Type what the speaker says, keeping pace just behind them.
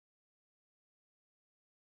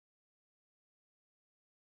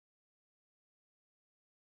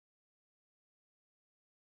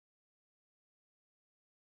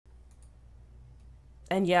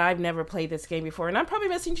And yeah, I've never played this game before, and I'm probably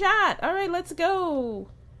missing chat. All right, let's go.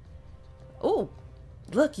 Oh,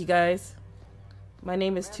 look, you guys. My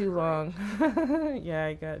name is too long. Yeah,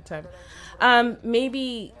 I got time.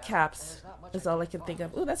 Maybe caps is all I can think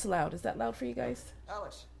of. Oh, that's loud. Is that loud for you guys?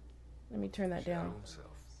 Let me turn that down.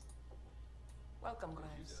 Welcome,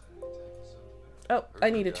 Graves. Oh, I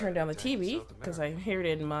need to turn down the TV because I hear it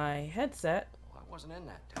in my headset. Well, I wasn't in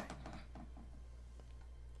that tank.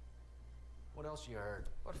 What else you heard?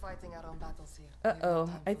 We're fighting our own battles here.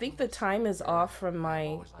 Uh-oh. I think the time is off from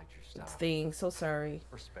my thing. So sorry.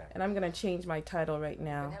 And I'm going to change my title right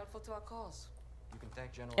now. Been helpful to our cause. You can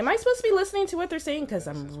thank General. Am I supposed to be listening to what they're saying? Because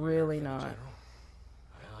I'm really not.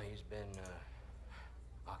 Well, he's been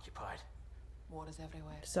occupied. War is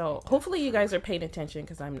everywhere. So hopefully you guys are paying attention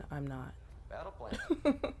because I'm not. Battle plan.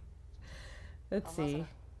 Let's see.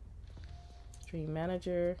 Stream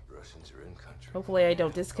manager. Russians are in country. Hopefully I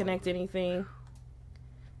don't disconnect anything.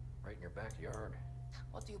 Right in your backyard.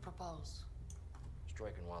 What do you propose?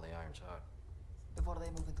 Striking while the iron's hot. Before they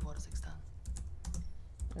move into War's extent.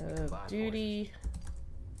 Duty.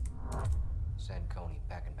 Send Coney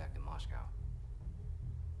packing back to Moscow.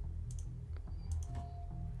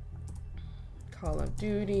 Call of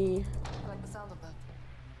Duty. I like the sound of that.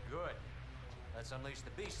 Good. Let's unleash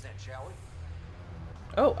the beast then, shall we?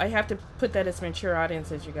 Oh, I have to put that as mature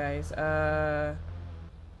audiences, you guys. I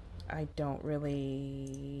don't really...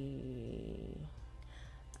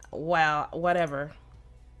 Wow, whatever.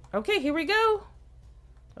 Okay, here we go.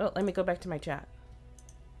 Oh, let me go back to my chat.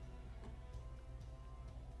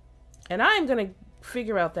 And I'm going to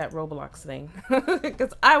figure out that Roblox thing.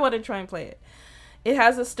 Because I want to try and play it. It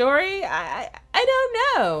has a story? I don't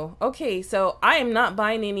know. Okay, so I am not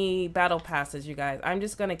buying any battle passes, you guys. I'm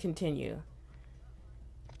just going to continue.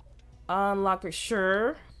 Unlocker,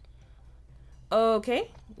 sure.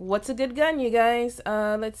 Okay. What's a good gun, you guys?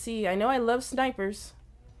 Let's see. I know I love snipers.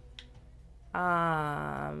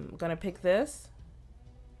 I'm gonna pick this.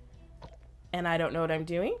 And I don't know what I'm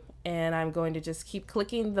doing. And I'm going to just keep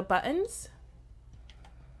clicking the buttons.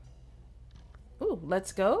 Ooh,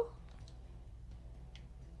 let's go.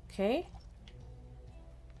 Okay.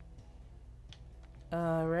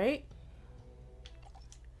 Alright.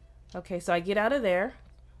 Okay, so I get out of there.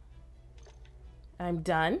 I'm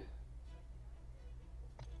done.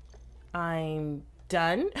 I'm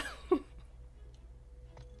done.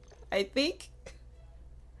 I think.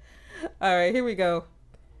 Alright, here we go.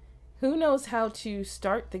 Who knows how to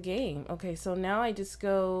start the game? Okay, so now I just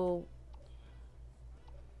go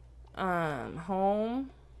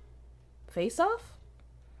home. Face off?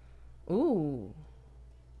 Ooh.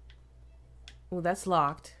 Ooh, that's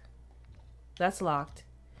locked. That's locked.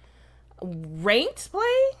 Ranked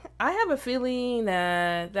play? I have a feeling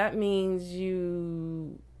that that means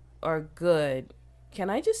you are good. Can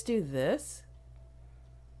I just do this?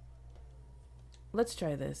 Let's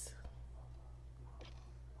try this.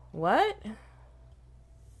 What?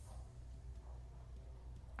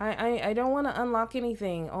 I don't want to unlock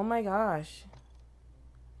anything. Oh my gosh.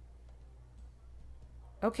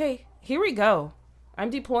 Okay, here we go.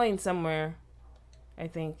 I'm deploying somewhere, I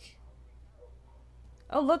think.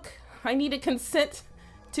 Oh, look. I need a consent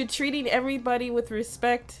to treating everybody with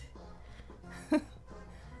respect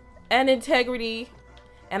and integrity.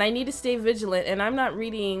 And I need to stay vigilant. And I'm not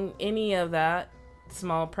reading any of that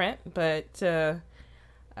small print. But,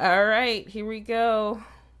 all right, here we go.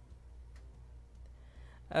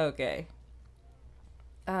 Okay.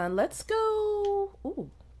 Let's go. Ooh,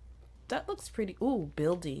 that looks pretty. Ooh,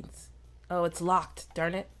 buildings. Oh, it's locked.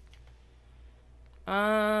 Darn it.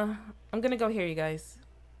 I'm gonna go here, you guys.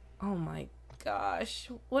 Oh my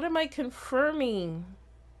gosh. What am I confirming?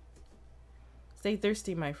 Stay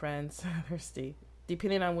thirsty, my friends. Thirsty.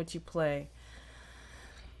 Depending on what you play.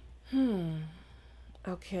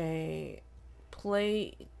 Okay.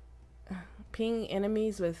 Play. Ping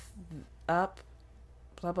enemies with up.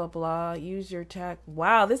 Blah, blah, blah. Use your attack.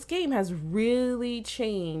 Wow, this game has really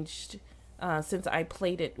changed since I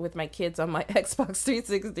played it with my kids on my Xbox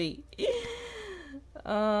 360.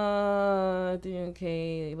 Okay,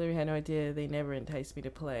 they literally had no idea. They never enticed me to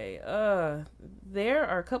play. There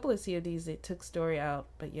are a couple of CODs that took story out,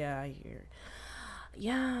 but yeah, I hear.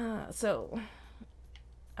 Yeah, so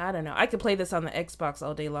I don't know. I could play this on the Xbox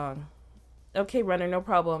all day long. Okay, runner, no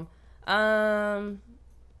problem. I'm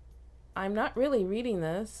not really reading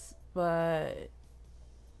this, but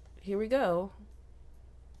here we go.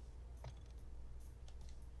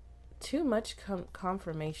 Too much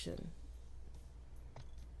confirmation.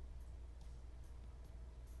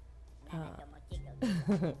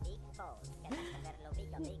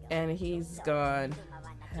 And he's gone.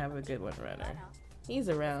 Have a good one, runner. He's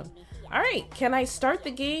around. Alright, can I start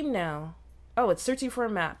the game now? Oh, it's searching for a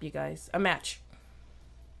map, you guys. A match.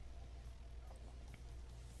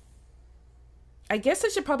 I guess I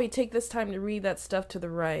should probably take this time to read that stuff to the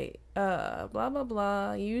right. Blah, blah,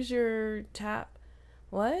 blah. Use your tap.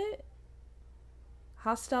 What?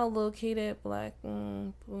 Hostile located, black.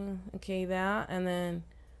 Okay, that. And then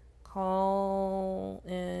call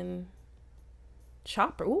in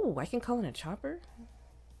chopper. Ooh, I can call in a chopper?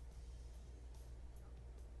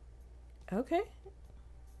 Okay.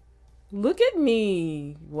 Look at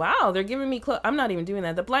me. Wow, they're giving me I'm not even doing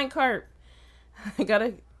that. The blank cart. I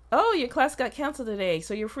gotta... Oh, your class got canceled today,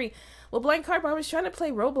 so you're free. Well, blank cart, I was trying to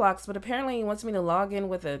play Roblox, but apparently he wants me to log in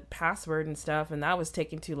with a password and stuff, and that was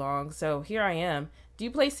taking too long. So here I am. Do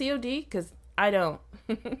you play COD? Because I don't.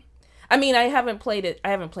 I mean, I haven't played it. I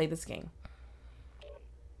haven't played this game.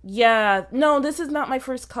 Yeah, no, this is not my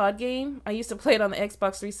first COD game. I used to play it on the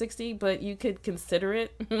Xbox 360, but you could consider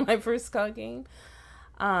it my first COD game.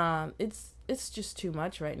 It's just too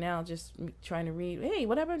much right now. Just trying to read. Hey,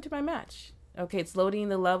 what happened to my match? Okay, it's loading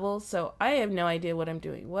the levels, so I have no idea what I'm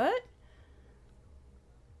doing. What?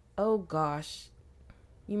 Oh gosh.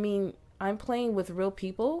 You mean I'm playing with real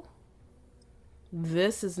people?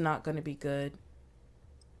 This is not going to be good.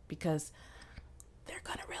 Because they're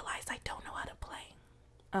going to realize I don't know how to play.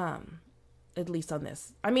 At least on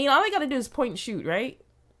this. I mean, all I got to do is point and shoot, right?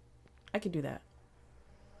 I can do that.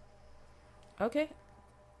 Okay.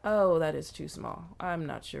 Oh, that is too small. I'm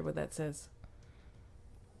not sure what that says.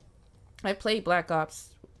 I played Black Ops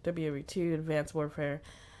WW2 Advanced Warfare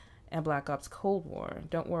and Black Ops Cold War.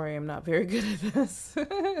 Don't worry, I'm not very good at this.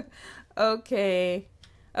 Okay.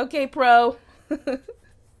 Okay, pro.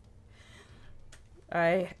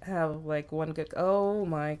 I have like one good... Oh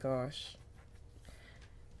my gosh.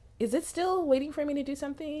 Is it still waiting for me to do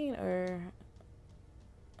something? Or...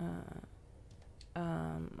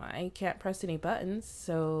 I can't press any buttons,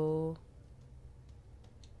 so...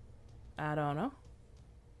 I don't know.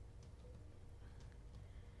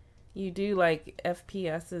 You do like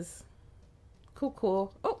FPSs. Cool,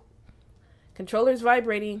 cool. Oh! Controller's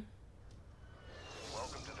vibrating.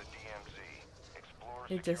 Welcome to the DMZ. Explore,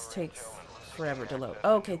 It just secure takes intel, and forever to load. access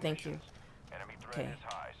Oh, okay, thank you. Enemy threat Okay, is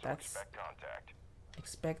high, so that's... expect contact.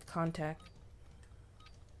 Expect contact.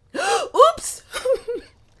 Oops!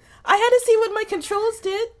 I had to see what my controls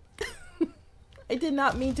did. I did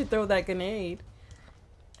not mean to throw that grenade.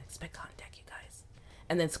 Expect contact, you guys.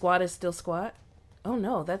 And then squat is still squat. Oh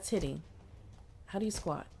no, that's hitting. How do you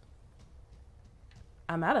squat?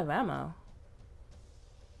 I'm out of ammo.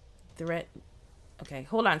 Threat. Okay,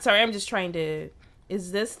 hold on. Sorry, I'm just trying to...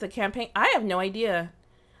 Is this the campaign? I have no idea.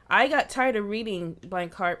 I got tired of reading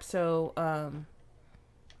Blank Harp, so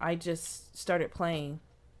I just started playing.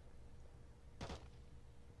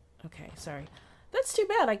 Okay, sorry. That's too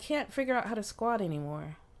bad. I can't figure out how to squat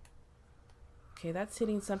anymore. Okay, that's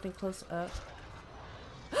hitting something close up.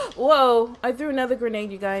 Whoa! I threw another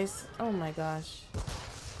grenade, you guys. Oh my gosh.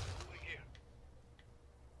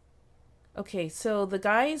 Okay, so the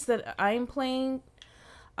guys that I'm playing,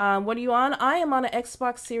 what are you on? I am on an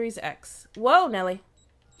Xbox Series X. Whoa, Nelly.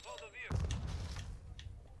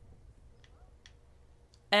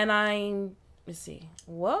 And I'm, let's see.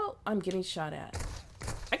 Whoa, I'm getting shot at.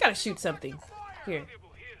 I gotta shoot something. Here.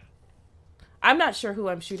 I'm not sure who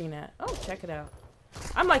I'm shooting at. Oh, check it out.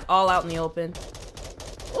 I'm like all out in the open.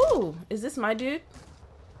 Ooh, is this my dude?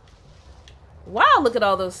 Wow, look at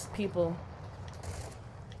all those people.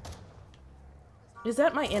 Is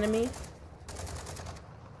that my enemy?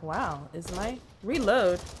 Wow, is my...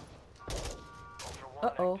 Reload.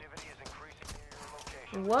 Uh-oh.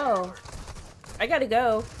 Whoa. I gotta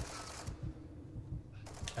go.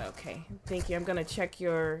 Okay, thank you. I'm gonna check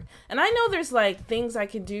your... And I know there's like things I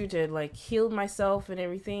can do to like heal myself and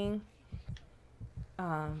everything.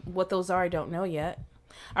 What those are, I don't know yet.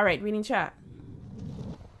 Alright, reading chat.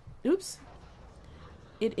 Oops.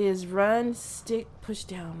 It is run, stick, push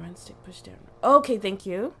down. Run, stick, push down. Okay, thank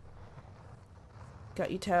you.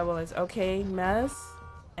 Got you tabulized. Okay, mess.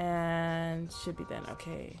 And should be then.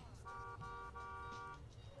 Okay.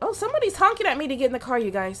 Oh, somebody's honking at me to get in the car,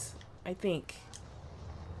 you guys. I think.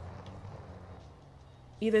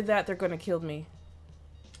 Either that, they're gonna kill me.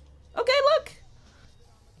 Okay, look!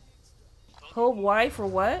 Hold Y for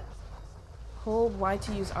what? Hold Y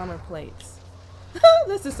to use armor plates.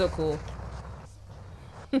 This is so cool.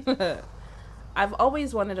 I've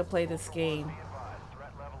always wanted to play this game.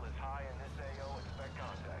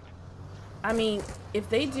 I mean, if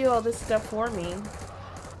they do all this stuff for me,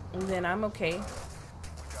 then I'm okay.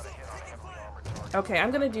 Okay,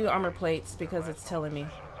 I'm gonna do armor plates because it's telling me.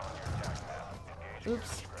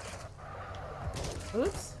 Oops.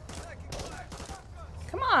 Oops.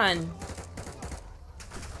 Come on.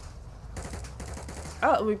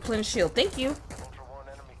 Oh, replenish shield. Thank you. Ultra One,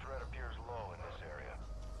 enemy threat appears low in this area.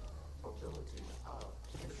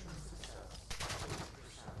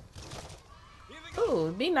 Ooh,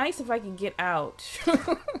 it'd be nice if I could get out.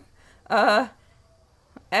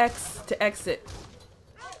 X to exit.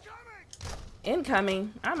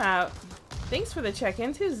 Incoming. I'm out. Thanks for the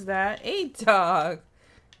check-ins. Who's that? A dog.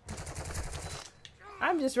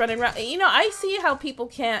 I'm just running around. You know, I see how people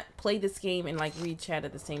can't play this game and like read chat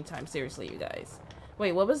at the same time. Seriously, you guys.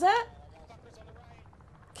 Wait, what was that?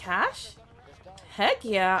 Cash? Heck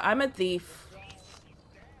yeah, I'm a thief.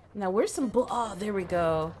 Now, where's some bull? Oh, there we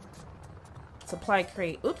go. Supply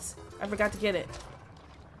crate. Oops, I forgot to get it.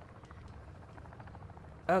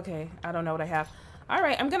 Okay, I don't know what I have.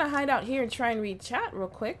 Alright, I'm gonna hide out here and try and read chat real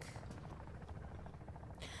quick.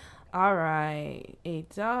 Alright, a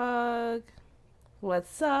dog.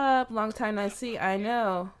 What's up? Long time no see. I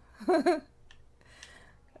know.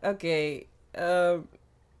 Okay,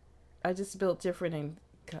 I just built different and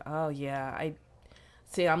oh yeah, I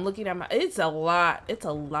see. I'm looking at my. It's a lot. It's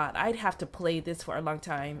a lot. I'd have to play this for a long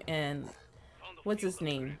time. And what's his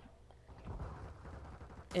name?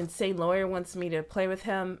 Insane Lawyer wants me to play with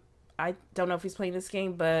him. I don't know if he's playing this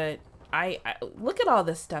game, but I look at all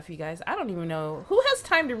this stuff, you guys. I don't even know who has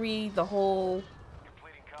time to read the whole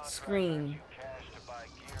screen.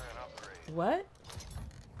 What?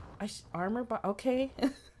 Armor? Okay.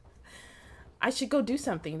 I should go do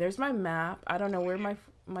something. There's my map. I don't know where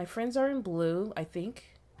my friends are in blue, I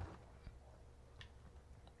think.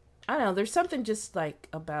 I don't know. There's something just like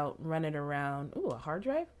about running around. Ooh, a hard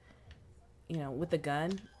drive? You know, with a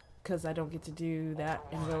gun. Because I don't get to do that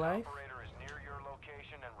in real life.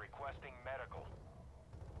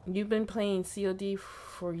 You've been playing COD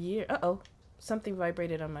for years. Uh-oh. Something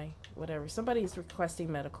vibrated on my whatever. Somebody's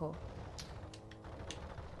requesting medical.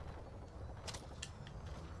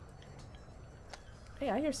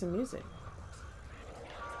 Hey, I hear some music.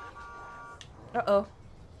 Uh-oh.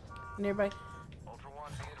 Nearby.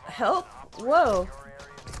 Help! Whoa.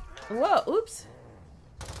 Whoa, oops.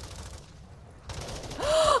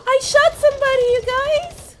 I shot somebody, you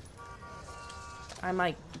guys! I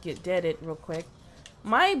might get deaded real quick.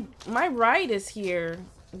 My ride is here,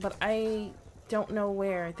 but I don't know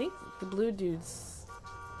where. I think the blue dude's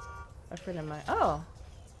a friend of mine. Oh.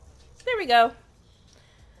 There we go.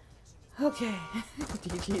 Okay.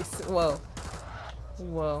 GG's. Whoa.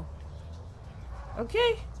 Whoa.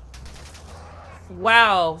 Okay.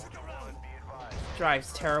 Wow.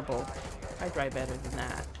 Drive's terrible. I drive better than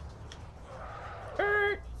that.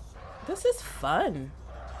 This is fun.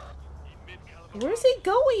 Where's he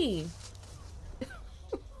going?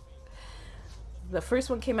 The first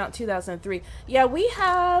one came out 2003. Yeah, we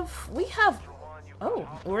have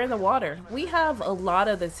oh, we're in the water. We have a lot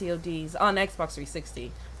of the CODs on Xbox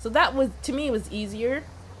 360. So that was, to me, it was easier.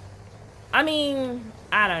 I mean,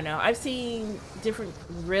 I don't know. I've seen different,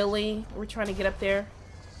 really? We're trying to get up there.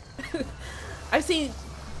 I've seen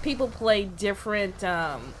people play different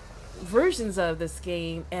versions of this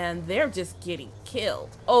game, and they're just getting killed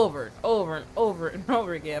over and over and over and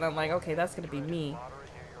over again. I'm like, okay, that's gonna be me.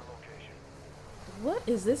 What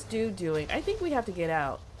is this dude doing? I think we have to get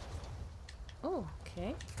out. Oh,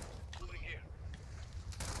 okay.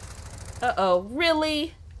 Uh-oh,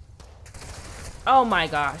 really? Oh my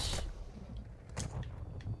gosh.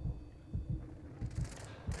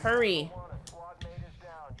 Hurry.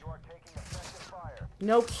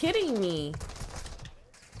 No kidding me.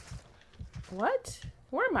 What?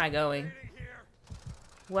 Where am I going?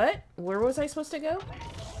 What? Where was I supposed to go?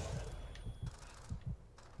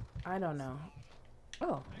 I don't know.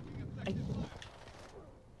 Oh.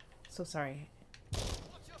 So sorry.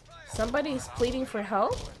 Somebody's pleading for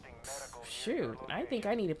help? Shoot. I think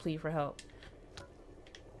I need to plead for help.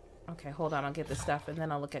 Okay, hold on. I'll get the stuff and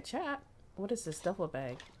then I'll look at chat. What is this duffel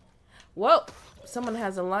bag? Whoa! Someone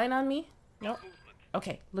has a line on me? Nope.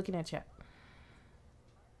 Okay, looking at chat.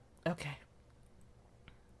 Okay.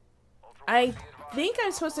 I think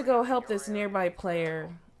I'm supposed to go help this nearby player,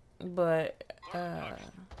 but I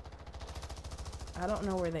don't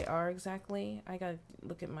know where they are exactly. I gotta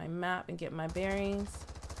look at my map and get my bearings.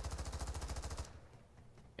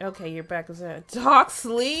 Okay, you're back. Was that dog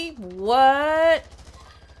sleep? What?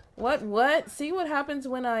 What? See what happens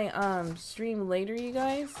when I stream later, you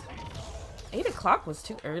guys? 8 o'clock was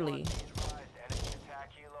too early.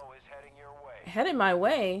 Heading my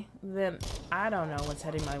way? Then I don't know what's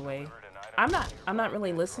heading my way. I'm not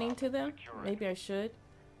really listening to them. Maybe I should.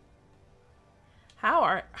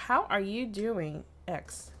 How are you doing,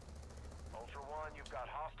 X? Ultra One, you've got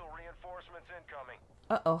hostile reinforcements incoming.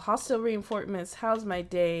 Uh-oh, hostile reinforcements. How's my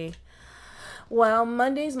day? Well,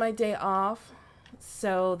 Monday's my day off.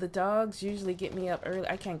 So the dogs usually get me up early.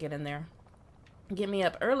 I can't get in there. Get me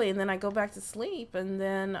up early and then I go back to sleep and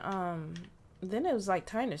then it was like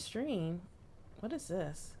time to stream. What is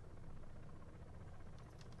this?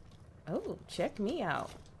 Oh, check me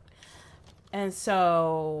out. And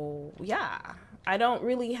so, yeah, I don't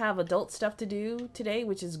really have adult stuff to do today,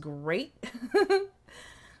 which is great.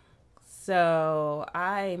 So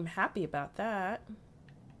I'm happy about that.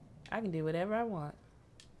 I can do whatever I want.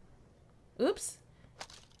 Oops.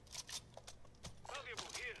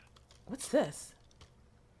 What's this?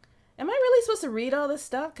 Am I really supposed to read all this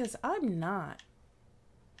stuff? Because I'm not.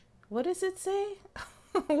 What does it say?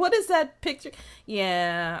 What is that picture?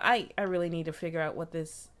 Yeah, I really need to figure out what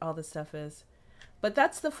all this stuff is. But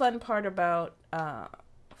that's the fun part about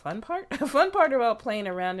fun part about playing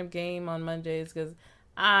a random game on Mondays, because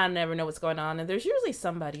I never know what's going on, and there's usually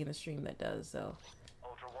somebody in the stream that does. So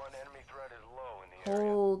Ultra One, enemy threat is low in the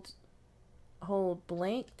area. hold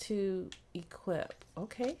blank to equip.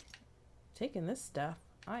 Okay, taking this stuff.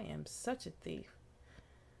 I am such a thief.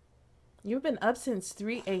 You've been up since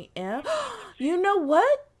 3 a.m. You know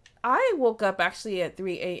what? I woke up actually at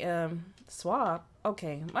 3 a.m. Swap.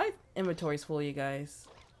 Okay, my inventory's full, you guys.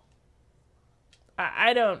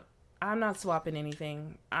 I'm not swapping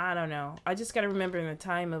anything. I don't know. I just gotta remember in the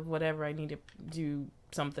time of whatever I need to do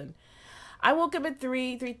something. I woke up at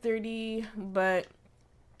 3:30, but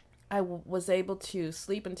I was able to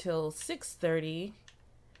sleep until 6:30.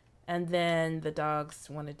 And then the dogs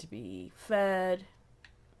wanted to be fed.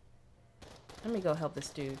 Let me go help this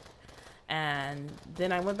dude. And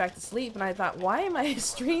then I went back to sleep and I thought, why am I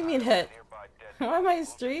streaming at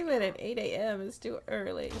 8 a.m.? It's too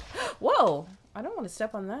early. Whoa! I don't want to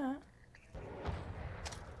step on that.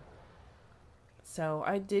 So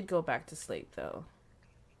I did go back to sleep though.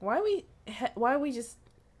 Why are we just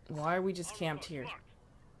camped here?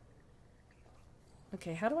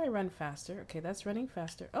 Okay, how do I run faster? Okay, that's running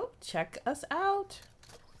faster. Oh, check us out.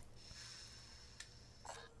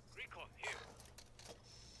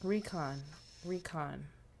 Recon.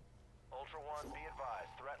 Ultra One, be advised.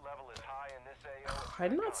 Threat level is high in this AO.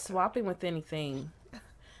 I'm not swapping with anything.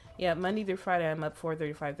 Yeah, Monday through Friday I'm up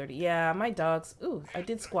 4:30, 5:30. Yeah, my dogs. Ooh, I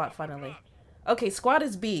did squat finally. Okay, squat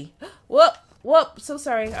is B. Whoop. So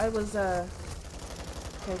sorry. I was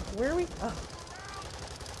okay, where are we? Oh.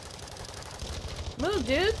 Move,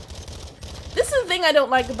 dude. This is the thing I don't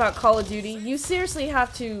like about Call of Duty. You seriously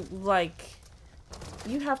have to, like,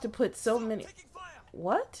 you have to put so many...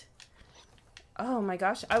 What? Oh my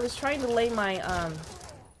gosh. I was trying to lay my,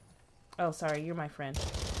 Oh, sorry. You're my friend.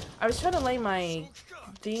 I was trying to lay my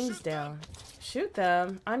things down. Shoot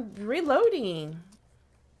them. I'm reloading.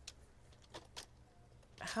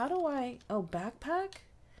 How do I... Oh, backpack?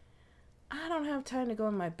 I don't have time to go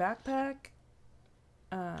in my backpack.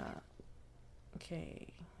 Okay.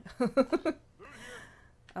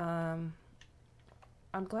 I'm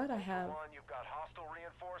glad I have... You've got hostile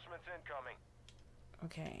reinforcements incoming.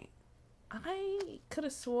 Okay. I could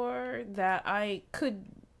have swore that I could...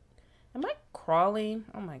 Am I crawling?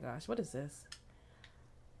 Oh my gosh, what is this?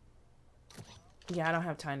 Yeah, I don't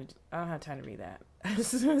have time to read that.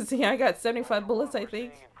 See, I got 75 bullets, I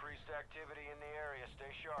think. Increased activity in the area.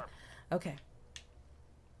 Stay sharp. Okay.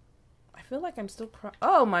 I feel like I'm still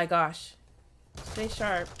oh my gosh. Stay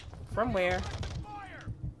sharp. From where?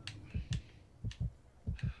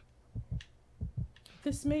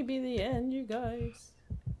 This may be the end, you guys.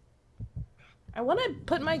 I want to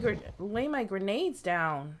put my lay my grenades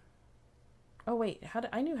down. Oh wait,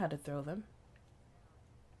 I knew how to throw them.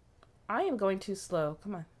 I am going too slow.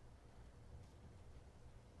 Come on.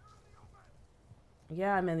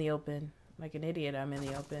 Yeah, I'm in the open. Like an idiot, I'm in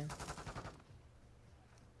the open.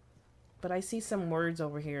 But I see some words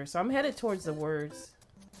over here, so I'm headed towards the words.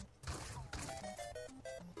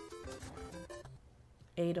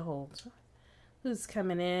 A to hold. Who's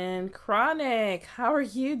coming in? Chronic, how are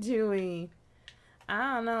you doing?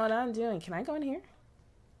 I don't know what I'm doing. Can I go in here?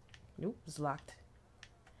 Nope, it's locked.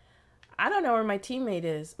 I don't know where my teammate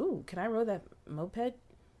is. Ooh, can I roll that moped?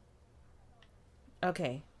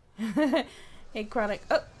 Okay. Hey, Chronic.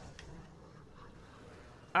 Oh.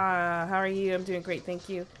 How are you? I'm doing great, thank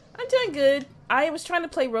you. I'm doing good. I was trying to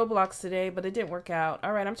play Roblox today, but it didn't work out.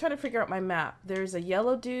 Alright, I'm trying to figure out my map. There's a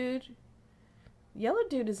yellow dude. Yellow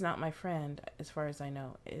dude is not my friend, as far as I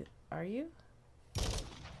know. Are you?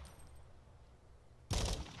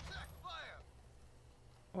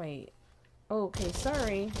 Wait. Oh, okay,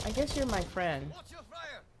 sorry. I guess you're my friend.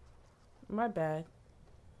 My bad.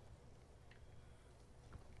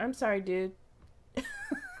 I'm sorry, dude.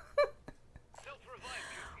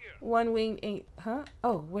 One wing ain't, huh?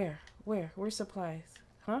 Oh, where? Where's supplies?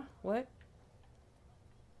 Huh? What?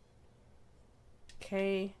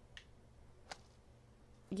 Okay.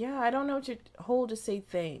 Yeah, I don't know what you hold to say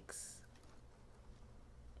thanks.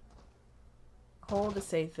 Hold to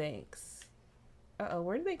say thanks. Uh-oh,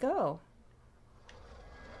 where did they go?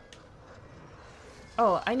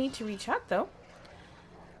 Oh, I need to reach out though.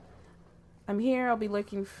 I'm here. I'll be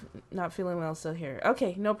looking. Not feeling well, still here.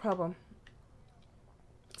 Okay, no problem.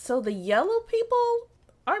 So the yellow people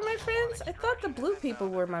are my friends? I thought the blue people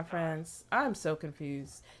were my friends. I'm so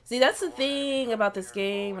confused. See, that's the thing about this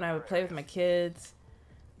game when I would play with my kids.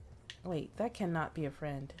 Wait, that cannot be a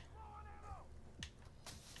friend.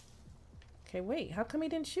 Okay, wait. How come he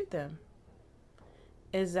didn't shoot them?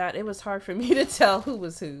 Is that it was hard for me to tell who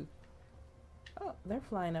was who. Oh, they're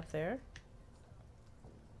flying up there.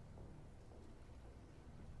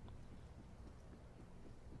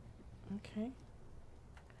 Okay.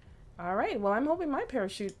 All right. Well, I'm hoping my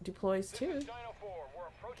parachute deploys too. We're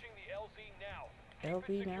approaching the LZ now.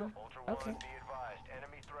 LB now? Okay. Be advised,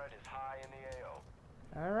 enemy threat is high in the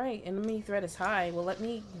AO. All right. Enemy threat is high. Well, let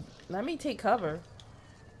me take cover.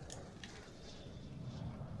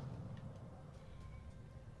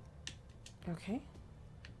 Okay.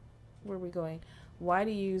 Where are we going? Why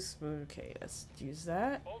to use? Okay, let's use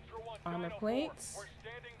that. Armor plates. We're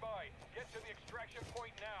standing by. Get to the extraction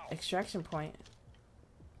point now. Extraction point.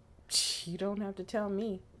 You don't have to tell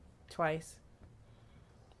me twice.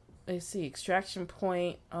 Let's see. Extraction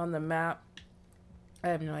point on the map. I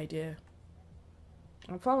have no idea.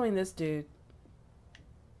 I'm following this dude.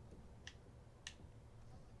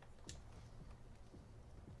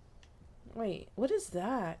 Wait, what is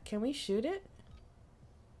that? Can we shoot it?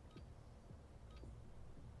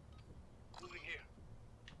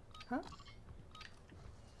 Huh?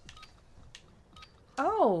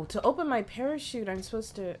 Oh, to open my parachute, I'm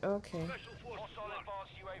supposed to. Okay.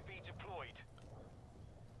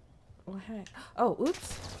 What heck? Oh,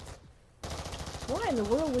 oops. Why in the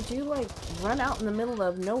world would you like run out in the middle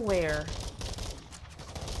of nowhere?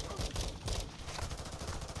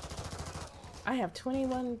 I have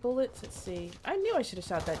 21 bullets. Let's see. I knew I should have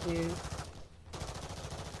shot that dude.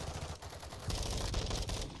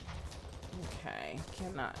 Okay,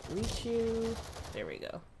 cannot reach you. There we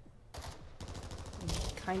go.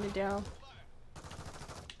 Kinda down.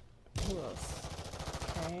 Who else?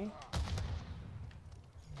 Okay.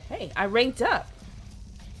 Hey, I ranked up.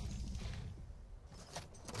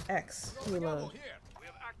 X. Reload.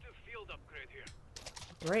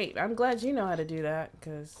 Great. I'm glad you know how to do that,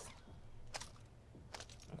 because...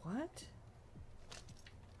 What?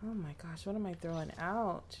 Oh my gosh, what am I throwing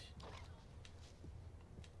out?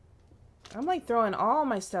 I'm like throwing all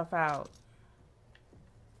my stuff out.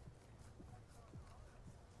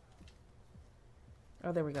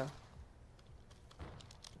 Oh, there we go.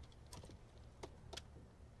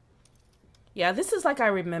 Yeah, this is like I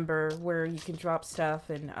remember where you can drop stuff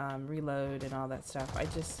and reload and all that stuff. I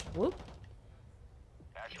just, whoop.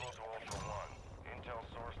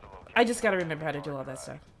 I just gotta remember how to do all that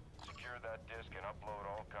stuff. Secure that disk and upload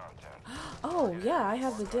all content. Oh, yeah, I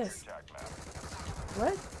have the disc.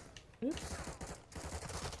 What? Oops.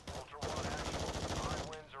 Ultra One actual. High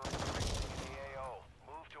winds are increasing in the AO.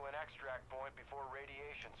 Move to an extract point before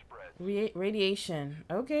radiation spreads. Radiation.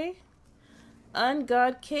 Okay.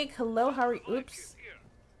 Ungod Cake. Hello, how are you? Oops.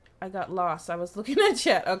 I got lost. I was looking at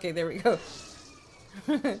chat. Okay, there we go.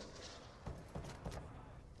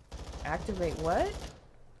 Activate what?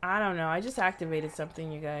 I don't know. I just activated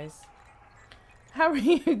something, you guys. How are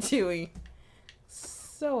you doing?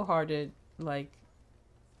 So hard to, like,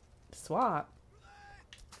 swap.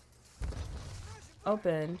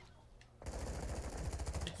 Open.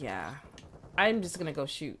 Yeah. I'm just gonna go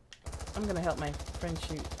shoot. I'm gonna help my friend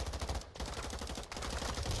shoot.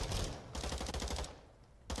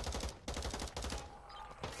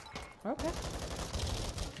 Okay.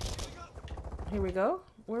 Here we go.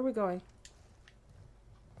 Where are we going?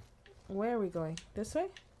 Where are we going? This way?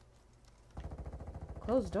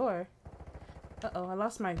 Closed door. Uh-oh, I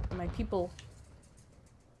lost my people.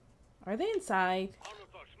 Are they inside?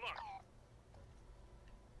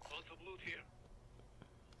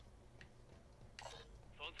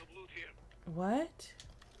 What?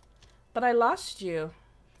 But I lost you.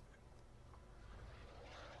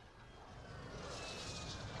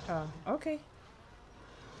 Oh, okay.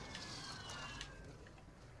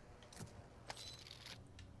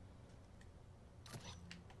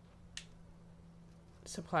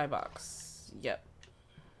 Supply box. Yep.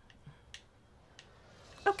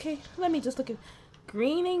 Okay, let me just look at...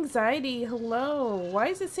 Green anxiety, hello. Why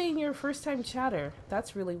is it saying you're a first time chatter?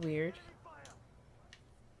 That's really weird.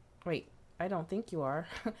 Wait, I don't think you are.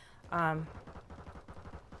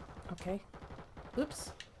 Okay.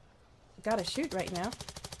 Oops. Gotta shoot right now.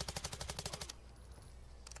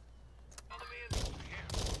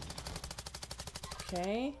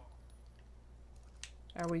 Okay.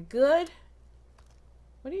 Are we good?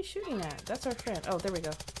 What are you shooting at? That's our friend. Oh, there we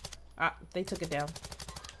go. Ah, they took it down.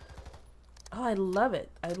 Oh, I love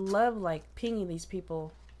it. I love, like, pinging these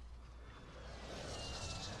people.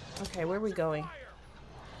 Okay, where are we going?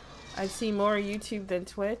 I've seen more YouTube than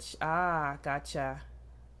Twitch. Ah, gotcha.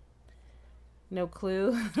 No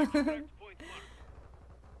clue.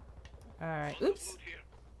 Alright, oops.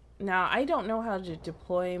 Now, I don't know how to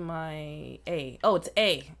deploy my A. Oh, it's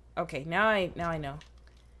A. Okay, now I know.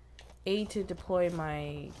 A to deploy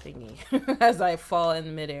my thingy as I fall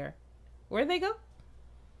in midair. Where'd they go?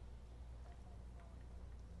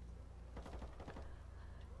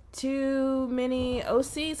 Too many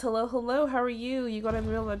OCs. Hello, hello. How are you? You got on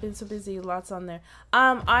the real? I've been so busy. Lots on there.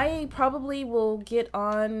 I probably will get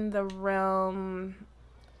on the realm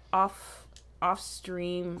off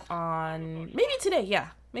stream on maybe today. Yeah,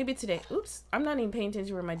 maybe today. Oops, I'm not even paying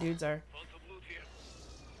attention where my dudes are.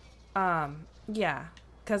 Yeah,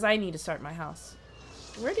 because I need to start my house.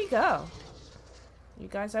 Where'd he go? You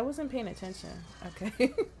guys, I wasn't paying attention.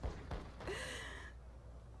 Okay.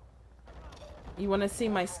 You want to see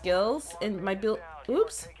my skills and my build?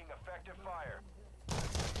 Oops.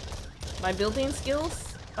 My building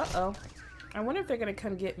skills? Uh-oh. I wonder if they're going to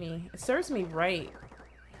come get me. It serves me right.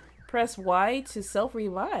 Press Y to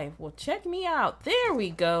self-revive. Well, check me out. There we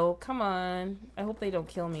go. Come on. I hope they don't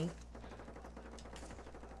kill me.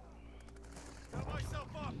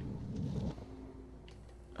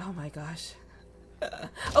 Oh my gosh.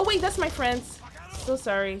 Oh wait, that's my friends. So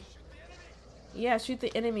sorry. Yeah, shoot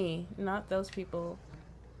the enemy, not those people.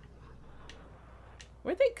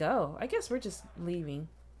 Where'd they go? I guess we're just leaving.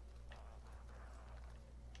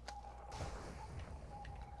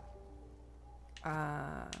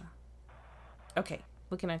 Okay,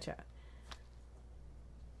 looking at chat.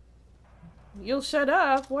 You'll shut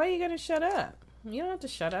up? Why are you gonna shut up? You don't have to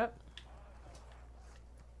shut up.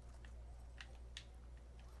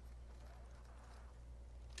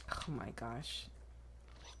 Oh my gosh.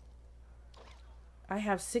 I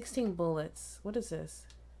have 16 bullets. What is this?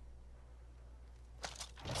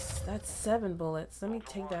 That's 7 bullets. Let me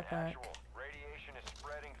take that back.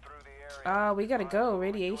 Ah, we gotta go.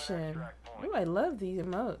 Radiation. Ooh, I love these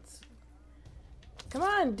emotes. Come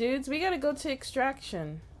on, dudes. We gotta go to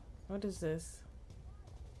extraction. What is this?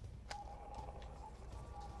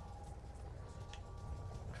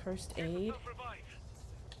 First aid.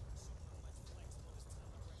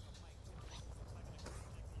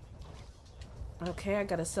 Okay, I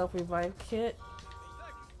got a self-revive kit.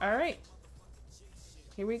 Alright.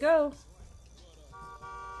 Here we go.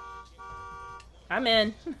 I'm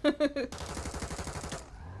in.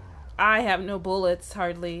 I have no bullets,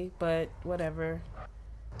 hardly, but whatever.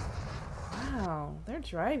 Wow, their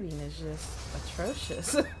driving is just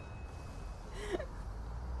atrocious.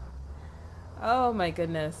 Oh my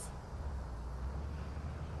goodness.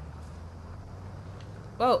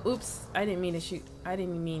 Oh, oops. I didn't mean to shoot. I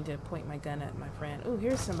didn't mean to point my gun at my friend. Ooh,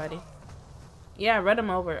 here's somebody. Yeah, run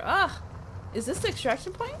him over. Ah! Is this the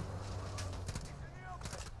extraction point?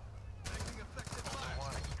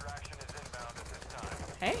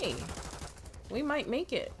 Hey! We might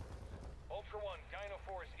make it. Ultra One, Dino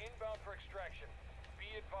Force inbound for extraction. Be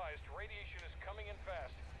advised, radiation is coming in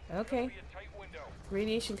fast. Okay. Be a tight window.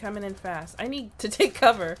 Radiation coming in fast. I need to take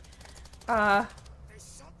cover.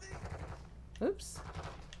 Oops.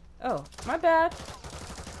 Oh, my bad.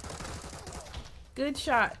 Good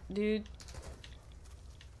shot, dude.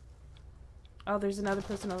 Oh, there's another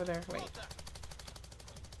person over there. Wait.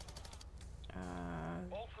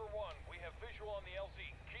 Ultra One, we have visual on the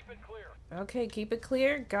LZ. Keep it clear. Okay, keep it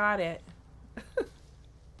clear. Got it.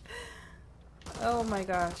 Oh my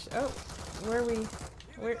gosh. Oh, where are we?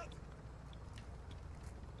 Where?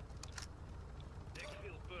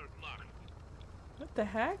 What the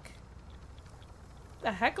heck?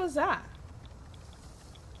 The heck was that?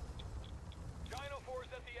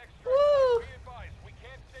 Woo! Be advised, we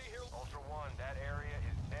can't stay here. Ultra One, that area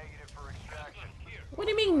is negative for extraction. What do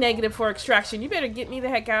you mean negative for extraction? You better get me the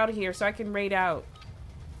heck out of here so I can raid out.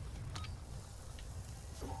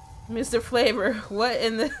 Mr. Flavor, what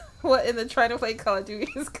in the trying to play Call of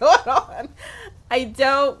Duty is going on? I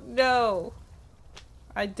don't know.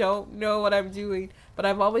 I don't know what I'm doing, but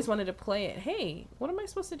I've always wanted to play it. Hey, what am I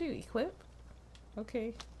supposed to do? Equip?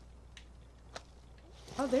 Okay.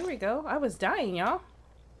 Oh, there we go. I was dying, y'all.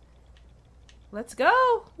 Let's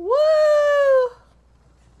go. Woo!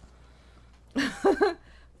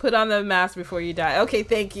 Put on the mask before you die. Okay,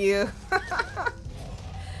 thank you.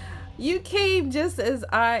 You came just as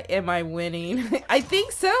I... Am I winning? I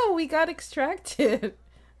think so. We got extracted.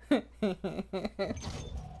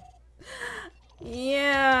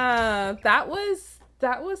 Yeah, that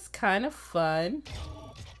was kind of fun.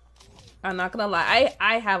 I'm not gonna lie.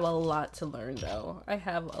 I have a lot to learn though. I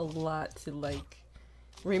have a lot to like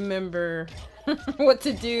remember what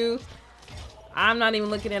to do. I'm not even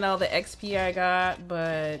looking at all the XP I got,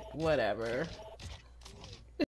 but whatever.